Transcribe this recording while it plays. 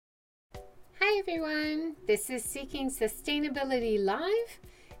everyone, this is Seeking Sustainability Live,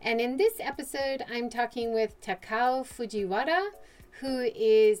 and in this episode I'm talking with Takao Fujiwara, who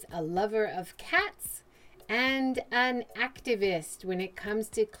is a lover of cats and an activist when it comes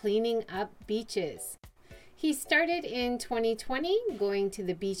to cleaning up beaches. He started in 2020 going to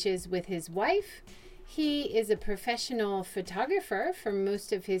the beaches with his wife. He is a professional photographer for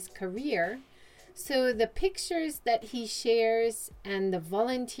most of his career. So the pictures that he shares and the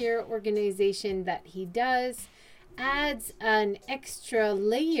volunteer organization that he does adds an extra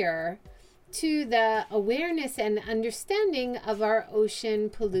layer to the awareness and understanding of our ocean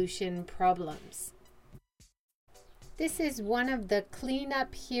pollution problems. This is one of the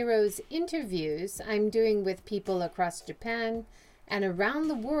Cleanup Heroes interviews I'm doing with people across Japan and around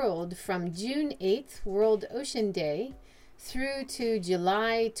the world from June 8th, World Ocean Day, through to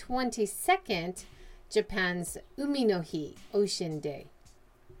July 22nd, Japan's Umi no Hi, Ocean Day.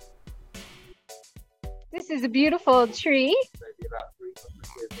 This is a beautiful tree. Maybe about 300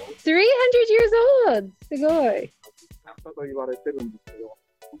 years old. 300 years old! すごい。と言われてるんですけど、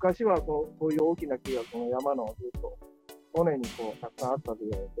昔はこういう大きな木がこの山のずっと尾根にこうたくさんあったと言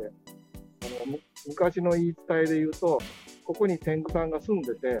われて、昔の言い伝えで言うと、ここに天狗さんが住ん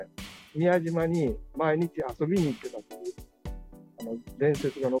でて、宮島に毎日遊びに行ってたという伝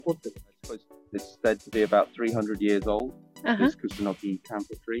説が残ってる。It's said to be about 300 years old, this Kusunoki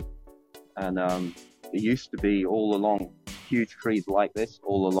camphor tree. And it used to be all along huge trees like this,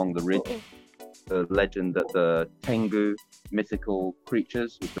 all along the ridge. The legend that the Tengu, mythical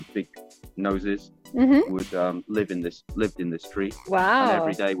creatures with the big noses, would lived in this tree. Wow. And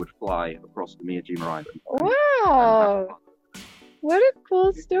every day would fly across the Miyajima Island. Wow. What a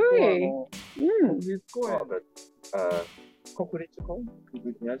cool story. 国立公園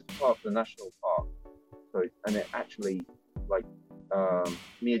it's part of the national park. So, and it actually, like,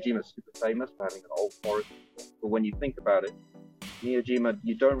 Miyajima is super famous for having an old forest. But when you think about it, Miyajima,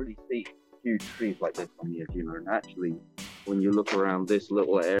 you don't really see huge trees like this on Miyajima. And actually, when you look around this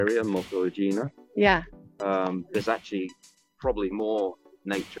little area, Moto Ujina, there's actually probably more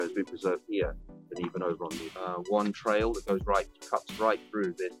nature has been preserved here than even over on the one trail that cuts right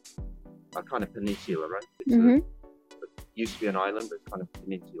through this kind of peninsula, right? It's used to be an island, but it's kind of a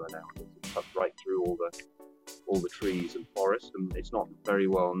peninsula now. It's cut right through all the trees and forests, and it's not very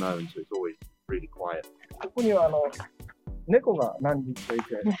well known, so it's always really quiet. ここには猫が何匹かい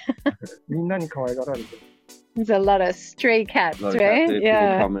て、みんなに可愛がられてる。There's a lot of stray cats, Like right?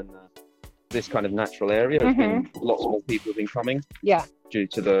 people come in this kind of natural area. There's been lots more people have been coming. Yeah. Due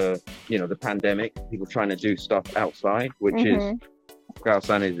to the pandemic, people trying to do stuff outside, which is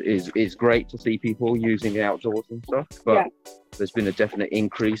Gaosan is great to see people using the outdoors and stuff. But there's been a definite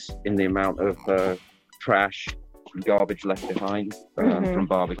increase in the amount of trash and garbage left behind from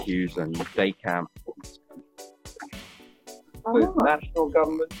barbecues and day camp. The national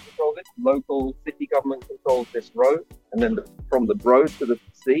government controls it, local city government controls this road, and then from the road to the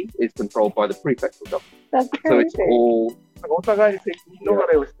sea is controlled by the prefectural government. That's crazy. So it's all お互い責任逃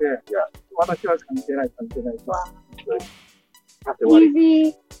れをして、私は関係ない。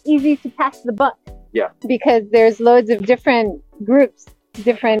Easy to pass the buck. Yeah. Because there's loads of different groups,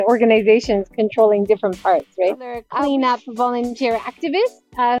 different organizations controlling different parts, right? They're cleanup volunteer activist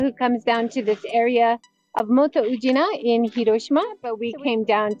who comes down to this area of Moto Ujina in Hiroshima, but we came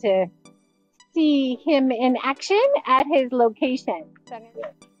down to see him in action at his location.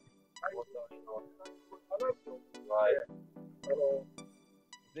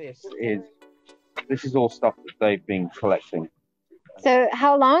 This is all stuff that they've been collecting. So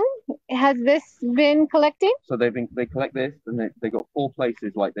how long has this been collecting? So they collect this, and they got 4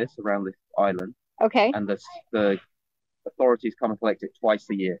 places like this around this island. Okay. And the authorities come and collect it twice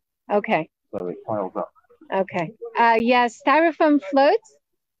a year. Okay. So it piles up. Okay. Styrofoam floats.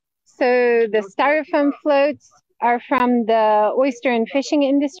 So the styrofoam floats are from the oyster and fishing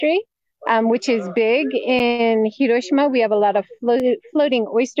industry, which is big in Hiroshima. We have a lot of floating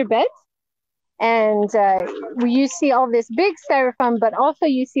oyster beds. And you see all this big styrofoam, but also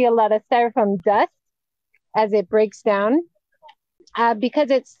you see a lot of styrofoam dust as it breaks down. Because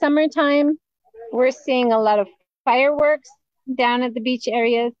it's summertime, we're seeing a lot of fireworks down at the beach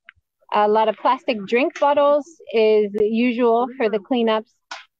areas. A lot of plastic drink bottles is usual for the cleanups.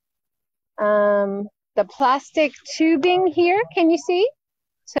 The plastic tubing here, can you see?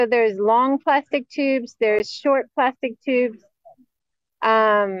 So there's long plastic tubes, there's short plastic tubes.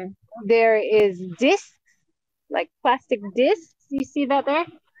 There is discs, like plastic discs. You see that there?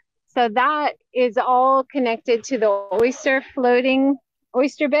 So that is all connected to the floating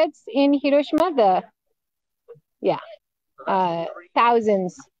oyster beds in Hiroshima.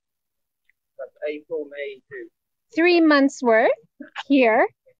 Thousands April, May, June. 3 months worth here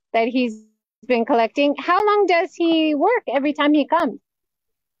that he's been collecting. How long does he work every time he comes?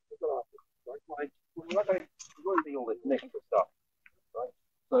 Like all this mixed stuff, right?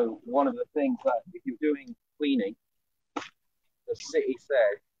 So one of the things that if you're doing cleaning, the city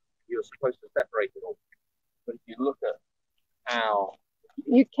says you're supposed to separate it all. But if you look at how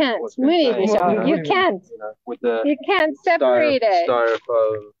You can't. what's been saying, You can't. with the You can't separate it.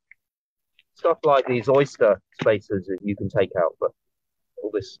 styrofoam, stuff like these oyster spaces that you can take out, but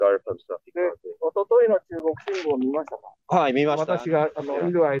all this styrofoam stuff you で can't do. 一昨日の中国新聞を見ましたか？はい、見ました。私が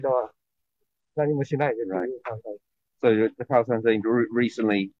いる間は何もしないでという考え。So the Pakistan saying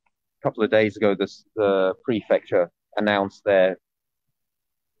recently, a couple of days ago, the prefecture announced their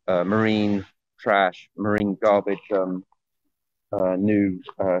marine trash, marine garbage new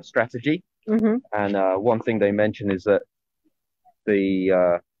strategy. Mm-hmm. And one thing they mentioned is that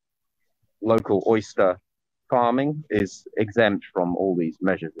the local oyster farming is exempt from all these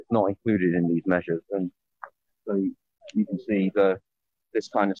measures. It's not included in these measures. And so you can see this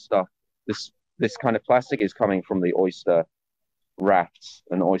kind of stuff, this kind of plastic is coming from the oyster rafts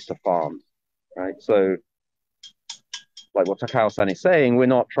and oyster farms, right? So like what Takao-san is saying, we're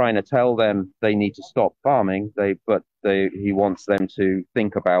not trying to tell them they need to stop farming, he wants them to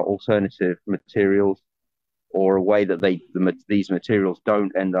think about alternative materials or a way that these materials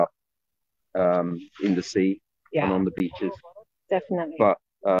don't end up in the sea and on the beaches. Definitely. But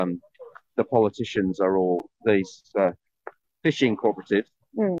the politicians are all these fishing cooperatives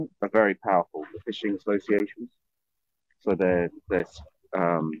are very powerful, the fishing associations. So they're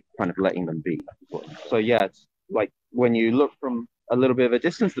kind of letting them be. So yeah, it's like when you look from a little bit of a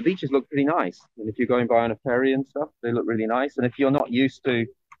distance, the beaches look pretty nice. And if you're going by on a ferry and stuff, they look really nice. And if you're not used to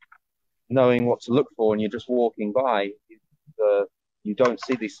knowing what to look for and you're just walking by, you don't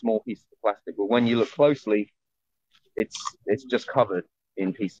see these small pieces of plastic. But when you look closely, it's just covered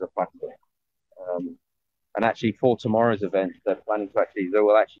in pieces of plastic. And actually, for tomorrow's event, they're planning to they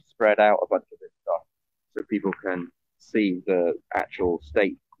will actually spread out a bunch of this stuff so people can see the actual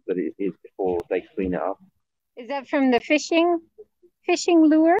state that it is before they clean it up. Is that from the fishing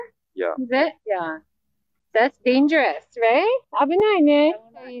lure? Yeah. Is it? Yeah. That's dangerous, right? 危ないね.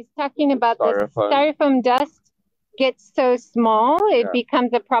 So he's talking about the styrofoam dust gets so small, it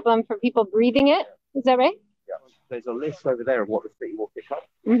becomes a problem for people breathing it. Is that right? Yeah. There's a list over there of what the city will pick up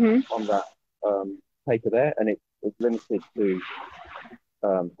on that paper there, and it's limited to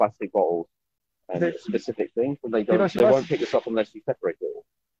plastic bottles and specific things, and they won't pick this up unless you separate it all.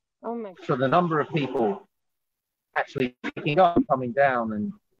 Oh my God. So the number of people actually picking up, coming down,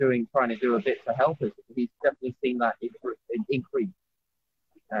 and trying to do a bit to help us, he's definitely seen that increase.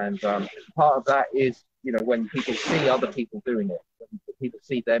 And part of that is, when people see other people doing it, when people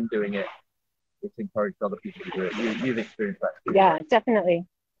see them doing it, it's encouraged other people to do it. You've experienced that too. Yeah, definitely.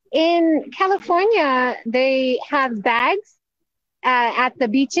 In California, they have bags at the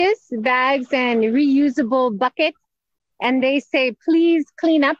beaches, bags and reusable buckets. And they say, please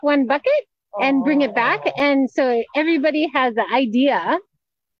clean up one bucket and bring it back. And so everybody has the idea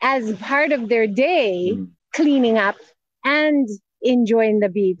as part of their day, cleaning up and enjoying the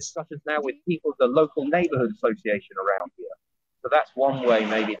beach. Such as now with people, the local neighborhood association around here. So that's one way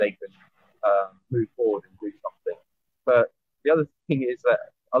maybe they can move forward and do something. But the other thing is that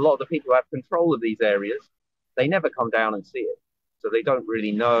a lot of the people who have control of these areas, they never come down and see it. So they don't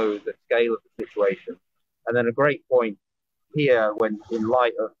really know the scale of the situation. And then a great point here, when in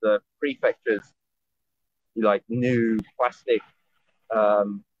light of the prefecture's new plastic,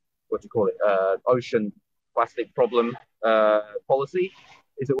 ocean plastic problem policy,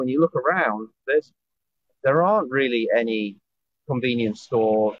 is that when you look around, there aren't really any convenience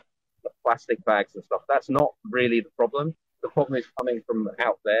store plastic bags and stuff. That's not really the problem. The problem is coming from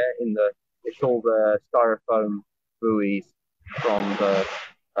out there it's all the styrofoam buoys from the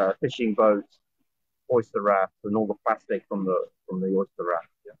fishing boats, oyster rafts, and all the plastic from the oyster rafts.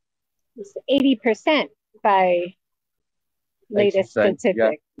 Yeah. It's 80% by latest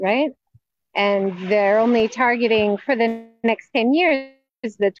statistic, right? And they're only targeting for the next 10 years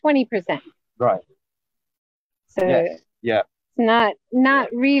the 20%. Right. So it's not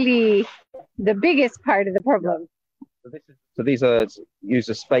really the biggest part of the problem. So these are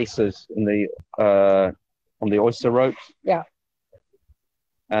user spaces in on the oyster ropes. Yeah.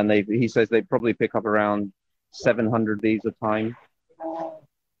 And he says they probably pick up around 700 of these a time.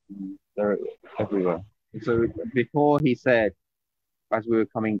 They're everywhere. So before he said, as we were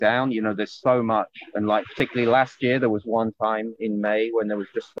coming down, there's so much. And particularly last year, there was one time in May when there was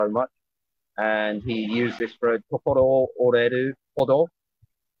just so much. And he used this word, tokoro oreru podo.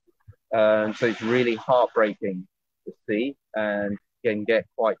 So it's really heartbreaking to see and can get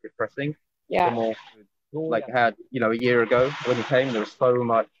quite depressing. Yeah. More, like had, a year ago when he came, there was so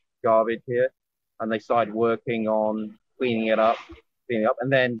much garbage here, and they started working on cleaning up,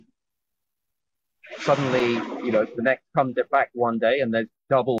 and then suddenly, the next comes back one day and there's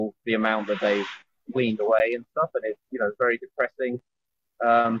double the amount that they've cleaned away and stuff, and it's, very depressing.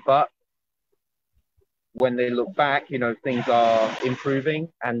 But when they look back, things are improving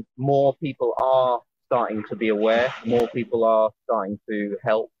and more people are starting to be aware, more people are starting to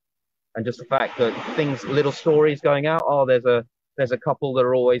help. And just the fact that little stories going out, there's a couple that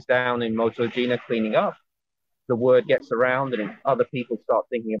are always down in Motojina cleaning up. The word gets around and other people start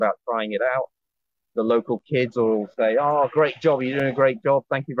thinking about trying it out. The local kids will say, "Oh, great job, you're doing a great job,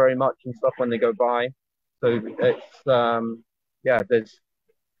 thank you very much," and stuff when they go by. So it's, there's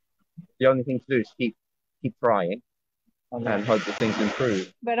the only thing to do is keep trying and hope that things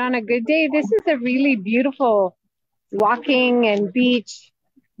improve. But on a good day, this is a really beautiful walking and beach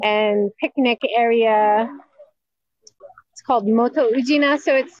and picnic area. It's called Moto Ujina,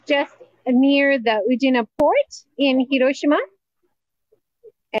 so it's just near the Ujina port in Hiroshima.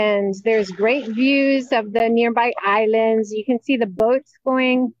 And there's great views of the nearby islands. You can see the boats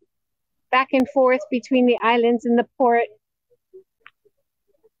going back and forth between the islands and the port.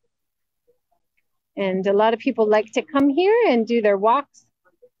 And a lot of people like to come here and do their walks,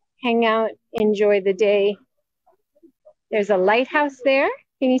 hang out, enjoy the day. There's a lighthouse there.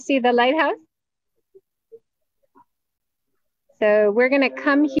 Can you see the lighthouse? So we're going to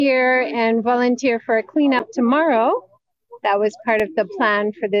come here and volunteer for a cleanup tomorrow. That was part of the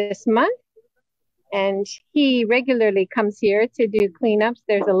plan for this month. And he regularly comes here to do cleanups.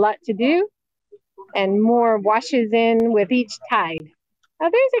 There's a lot to do. And more washes in with each tide. Oh,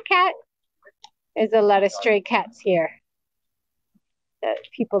 there's a cat. There's a lot of stray cats here that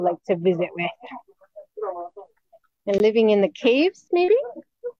people like to visit with. And living in the caves, maybe?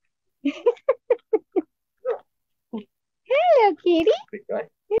 Hello, kitty. Big guy.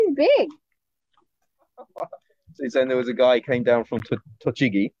 He's big. So he's saying there was a guy who came down from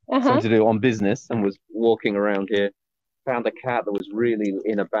Tochigi, something to do on business, and was walking around here, found a cat that was really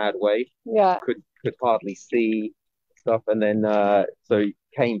in a bad way. Yeah. Could hardly see stuff, and then so he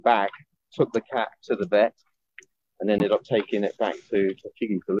came back, took the cat to the vet, and ended up taking it back to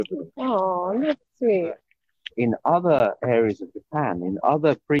Tochigi to live with him. Oh, that's sweet. In other areas of Japan, in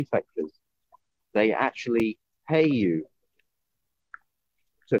other prefectures, they actually pay you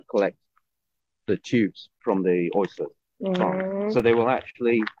to collect the tubes from the oyster farm. So they will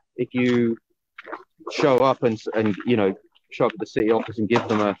actually, if you show up and show up at the city office and give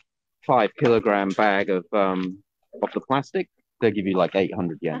them a 5-kilogram bag of the plastic, they'll give you like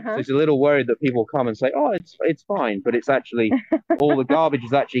 800 yen. So it's a little worried that people come and say, "Oh, it's fine," but it's actually all the garbage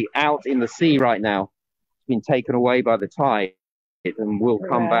is actually out in the sea right now. It's been taken away by the tide and will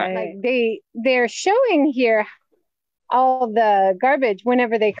come back. Like they're showing here all the garbage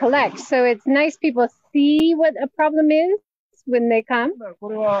whenever they collect. So it's nice people see what a problem is when they come. こ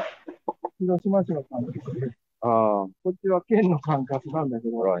れは広島市の管轄です。こっちは県の管轄なんだけ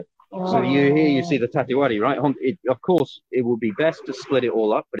ど。Right. So here you see the Tatiwari, right? Of course, it would be best to split it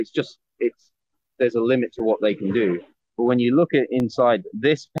all up, but there's a limit to what they can do. But when you look at inside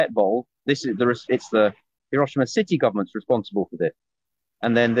this pet bowl, it's the Hiroshima city government's responsible for this.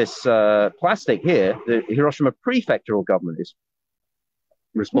 And then this plastic here, the Hiroshima prefectural government is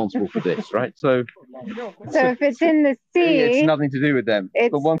responsible for this, right? So if it's in the sea, it's nothing to do with them.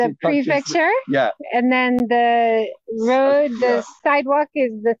 It's the prefecture. Yeah. And then the road, the sidewalk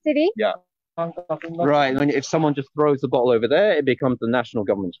is the city. Yeah. Right. And if someone just throws the bottle over there, it becomes the national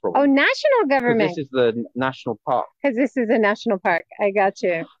government's problem. Oh, national government. This is the national park. Because this is a national park. I got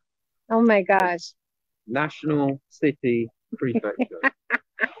you. Oh my gosh. National city prefecture.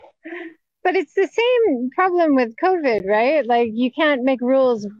 But it's the same problem with COVID, right? Like you can't make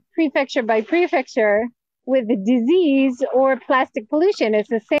rules prefecture by prefecture with the disease or plastic pollution. It's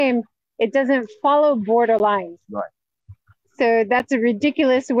the same. It doesn't follow border lines. Right. So that's a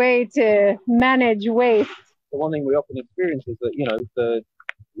ridiculous way to manage waste. The one thing we often experience is that, the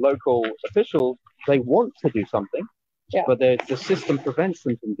local officials, they want to do something, but the system prevents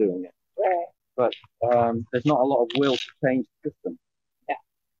them from doing it. Right. But there's not a lot of will to change the system.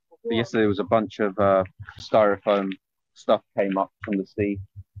 But yesterday there was a bunch of styrofoam stuff came up from the sea,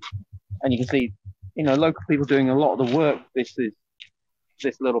 and you can see, local people doing a lot of the work. This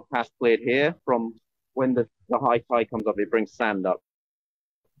little path cleared here from when the high tide comes up, it brings sand up.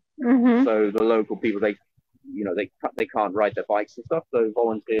 So the local people, they can't ride their bikes and stuff. So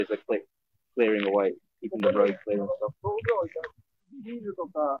volunteers are clearing away, keeping the road clear and stuff. ビーズと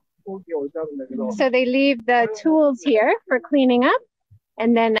か陶器を置いてあるんだけど、 So they leave the tools here for cleaning up,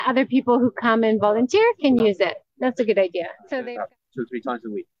 and then other people who come and volunteer can use it. That's a good idea. So they. 2 or 3 times a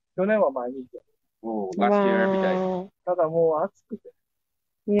week. 去年は毎日。 Oh, last year every day. Wow. ただもう暑くて。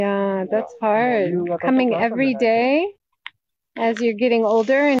 Yeah, that's hard. Coming every day as you're getting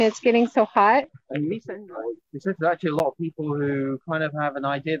older and it's getting so hot. And he said there's actually a lot of people who kind of have an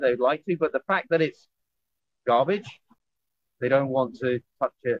idea they'd like to, but the fact that it's garbage, they don't want to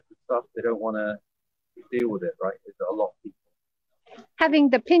touch it and stuff. They don't want to deal with it, right? There's a lot of people.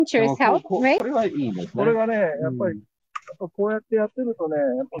 Having the pinchers help, right? これはいいですね。これがね、やっぱり、こうやってやってるとね、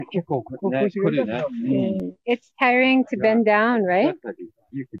やっぱり結構腰が痛くなるね。 It's tiring to bend down, right?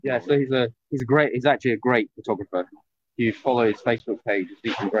 Yeah, so he's actually a great photographer. You follow his Facebook page, you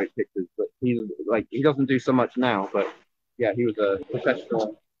see some great pictures. But he doesn't do so much now. But yeah, he was a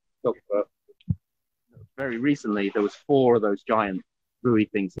professional photographer. Very recently, there was 4 of those giant buoy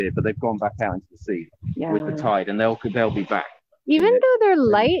things here, but they've gone back out into the sea with the tide, and they'll be back. Even though they're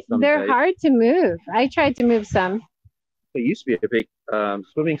light, they're days. hard to move. I tried to move some. It used to be a big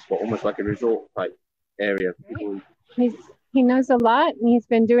swimming spot, almost like a resort type area. People, He knows a lot, and he's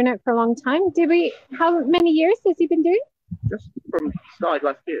been doing it for a long time. How many years has he been doing? just from started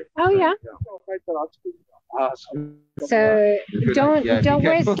last year. Oh yeah. So don't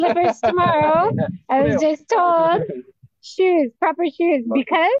wear slippers tomorrow. I was just told. Shoes, proper shoes,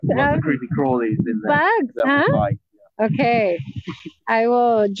 because of creepy crawlies in there. bugs, huh? Okay, I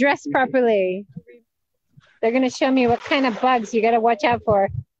will dress properly. They're gonna show me what kind of bugs you gotta watch out for.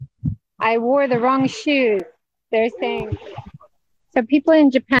 I wore the wrong shoes. They're saying. So people in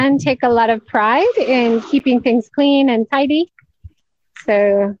Japan take a lot of pride in keeping things clean and tidy.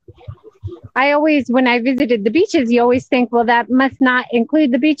 So I always, when I visited the beaches, you always think, well, that must not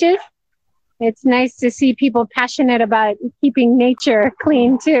include the beaches. It's nice to see people passionate about keeping nature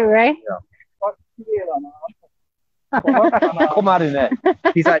clean too, right?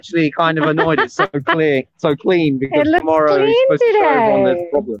 He's actually kind of annoyed it's so clean because It looks tomorrow he's clean supposed to show everyone today. there's a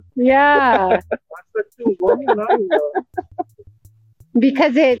problem. Yeah,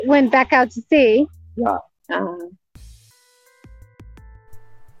 because it went back out to sea. Yeah.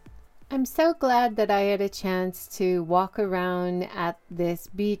 I'm so glad that I had a chance to walk around at this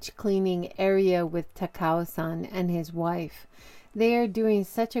beach cleaning area with Takao-san and his wife. They are doing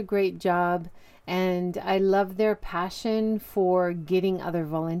such a great job, and I love their passion for getting other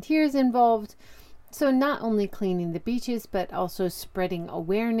volunteers involved. So not only cleaning the beaches, but also spreading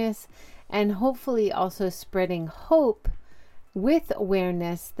awareness and hopefully also spreading hope with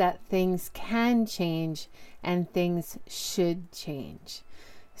awareness that things can change and things should change.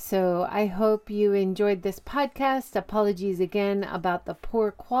 So I hope you enjoyed this podcast. Apologies again about the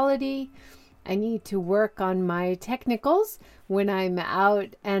poor quality. I need to work on my technicals when I'm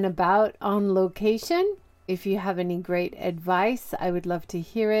out and about on location. If you have any great advice, I would love to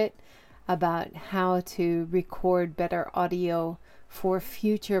hear it about how to record better audio for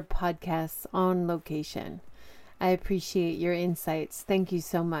future podcasts on location. I appreciate your insights. Thank you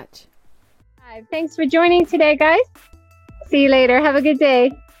so much. Thanks for joining today, guys. See you later. Have a good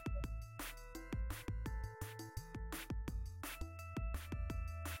day.